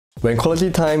When quality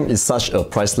time is such a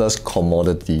priceless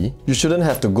commodity, you shouldn't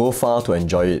have to go far to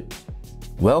enjoy it.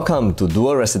 Welcome to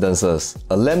Duo Residences,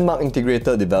 a landmark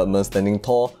integrated development standing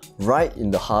tall right in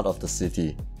the heart of the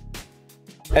city.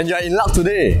 And you're in luck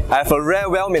today! I have a rare,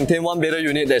 well-maintained one-bedder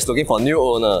unit that is looking for a new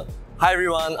owner. Hi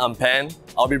everyone, I'm Pan.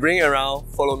 I'll be bringing it around,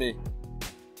 follow me.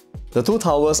 The two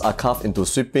towers are carved into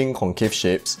sweeping concave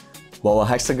shapes, while a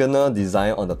hexagonal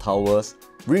design on the towers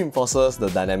reinforces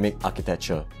the dynamic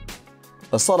architecture.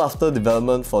 A sought-after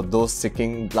development for those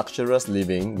seeking luxurious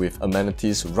living with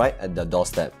amenities right at their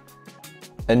doorstep.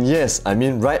 And yes, I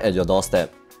mean right at your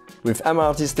doorstep. With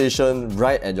MRT station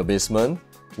right at your basement,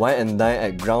 wine and dine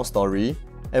at ground story,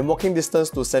 and walking distance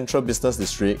to Central Business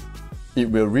District,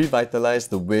 it will revitalize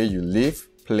the way you live,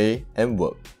 play, and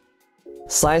work.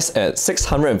 Sized at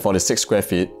 646 square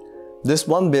feet, this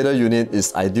one-bedder unit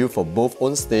is ideal for both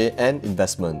own stay and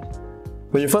investment.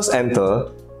 When you first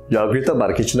enter, you are greeted by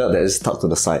the kitchenette that is tucked to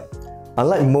the side.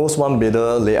 Unlike most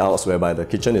one-bedder layouts whereby the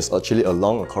kitchen is actually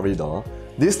along a corridor,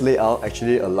 this layout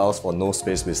actually allows for no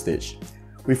space wastage.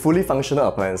 With fully functional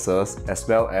appliances as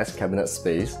well as cabinet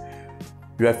space,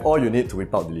 you have all you need to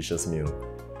whip out delicious meal.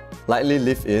 Lightly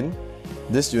live-in,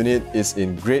 this unit is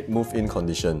in great move-in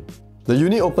condition. The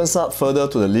unit opens up further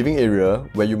to the living area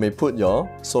where you may put your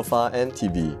sofa and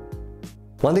TV.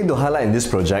 One thing to highlight in this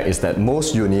project is that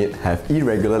most units have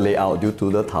irregular layout due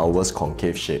to the tower's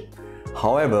concave shape.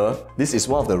 However, this is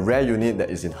one of the rare units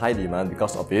that is in high demand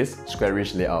because of its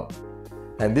squarish layout.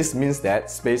 And this means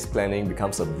that space planning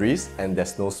becomes a breeze and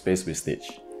there's no space wastage.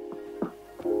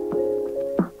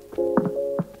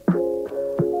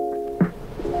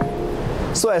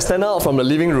 So as standing out from the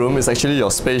living room is actually your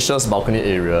spacious balcony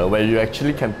area where you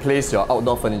actually can place your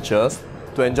outdoor furniture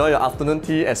to enjoy your afternoon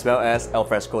tea as well as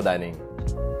alfresco dining.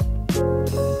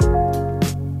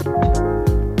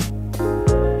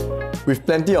 With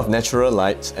plenty of natural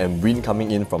light and wind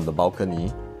coming in from the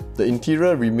balcony, the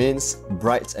interior remains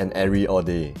bright and airy all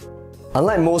day.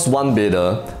 Unlike most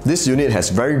one-bedder, this unit has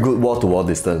very good wall-to-wall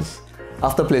distance.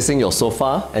 After placing your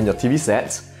sofa and your TV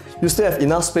sets, you still have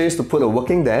enough space to put a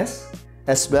working desk,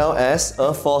 as well as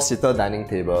a 4-seater dining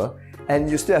table, and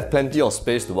you still have plenty of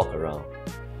space to walk around.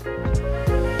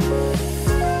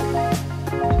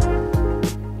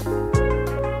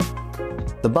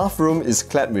 The bathroom is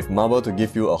clad with marble to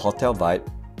give you a hotel vibe.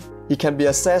 It can be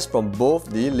accessed from both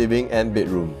the living and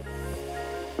bedroom.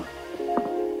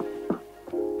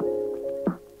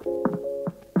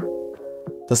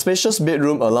 The spacious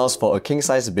bedroom allows for a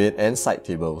king-size bed and side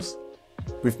tables.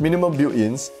 With minimal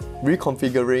built-ins,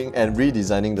 reconfiguring and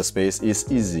redesigning the space is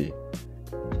easy.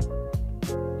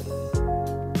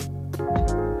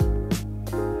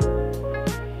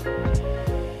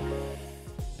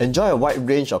 Enjoy a wide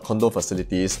range of condo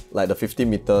facilities like the 50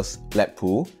 meters lap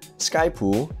pool, sky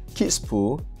pool, kids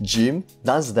pool, gym,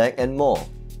 dance deck, and more.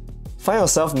 Find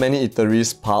yourself many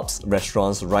eateries, pubs,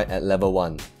 restaurants right at level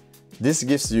 1. This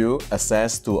gives you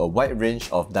access to a wide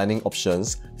range of dining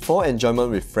options for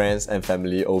enjoyment with friends and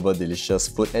family over delicious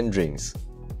food and drinks.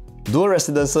 Duo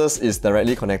Residences is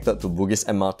directly connected to Bugis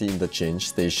MRT Interchange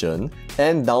Station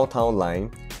and Downtown Line,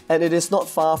 and it is not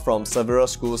far from several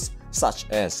schools such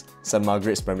as St.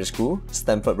 Margaret's Primary School,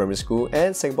 Stanford Primary School,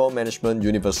 and Singapore Management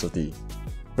University.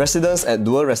 Residents at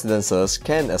Duo Residences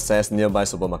can access nearby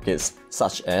supermarkets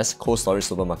such as Cold Storage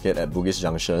Supermarket at Bugis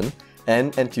Junction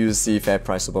and NTUC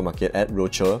FairPrice Supermarket at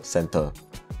Rochor Centre.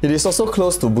 It is also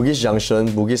close to Bugis Junction,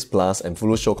 Bugis Plus, and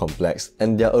Fulu Show Complex,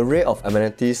 and their array of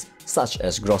amenities such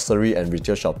as grocery and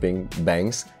retail shopping,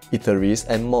 banks, eateries,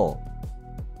 and more.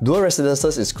 Duo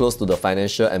Residences is close to the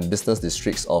financial and business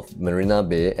districts of Marina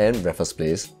Bay and Raffles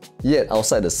Place, yet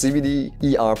outside the CBD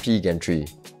ERP gantry.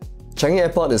 Changi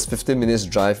Airport is 15 minutes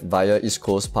drive via East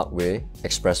Coast Parkway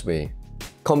Expressway.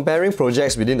 Comparing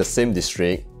projects within the same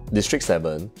district, District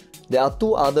 7, there are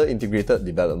two other integrated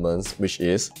developments, which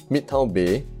is Midtown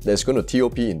Bay that is going to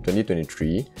TOP in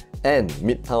 2023 and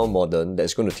Midtown Modern that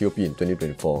is going to TOP in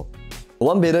 2024. A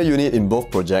one-bedder unit in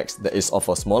both projects that is of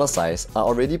a smaller size are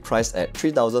already priced at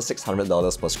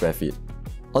 $3,600 per square feet.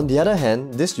 On the other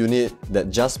hand, this unit that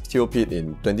just TOP'd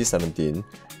in 2017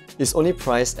 is only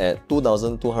priced at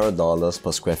 $2,200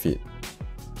 per square feet.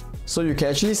 So you can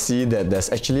actually see that there's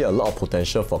actually a lot of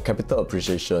potential for capital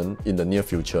appreciation in the near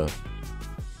future.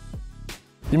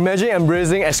 Imagine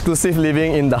embracing exclusive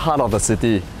living in the heart of the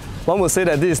city. One would say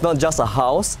that this is not just a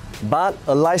house, but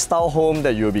a lifestyle home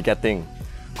that you'll be getting.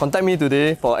 Contact me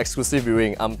today for exclusive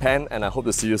viewing. I'm Pan and I hope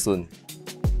to see you soon.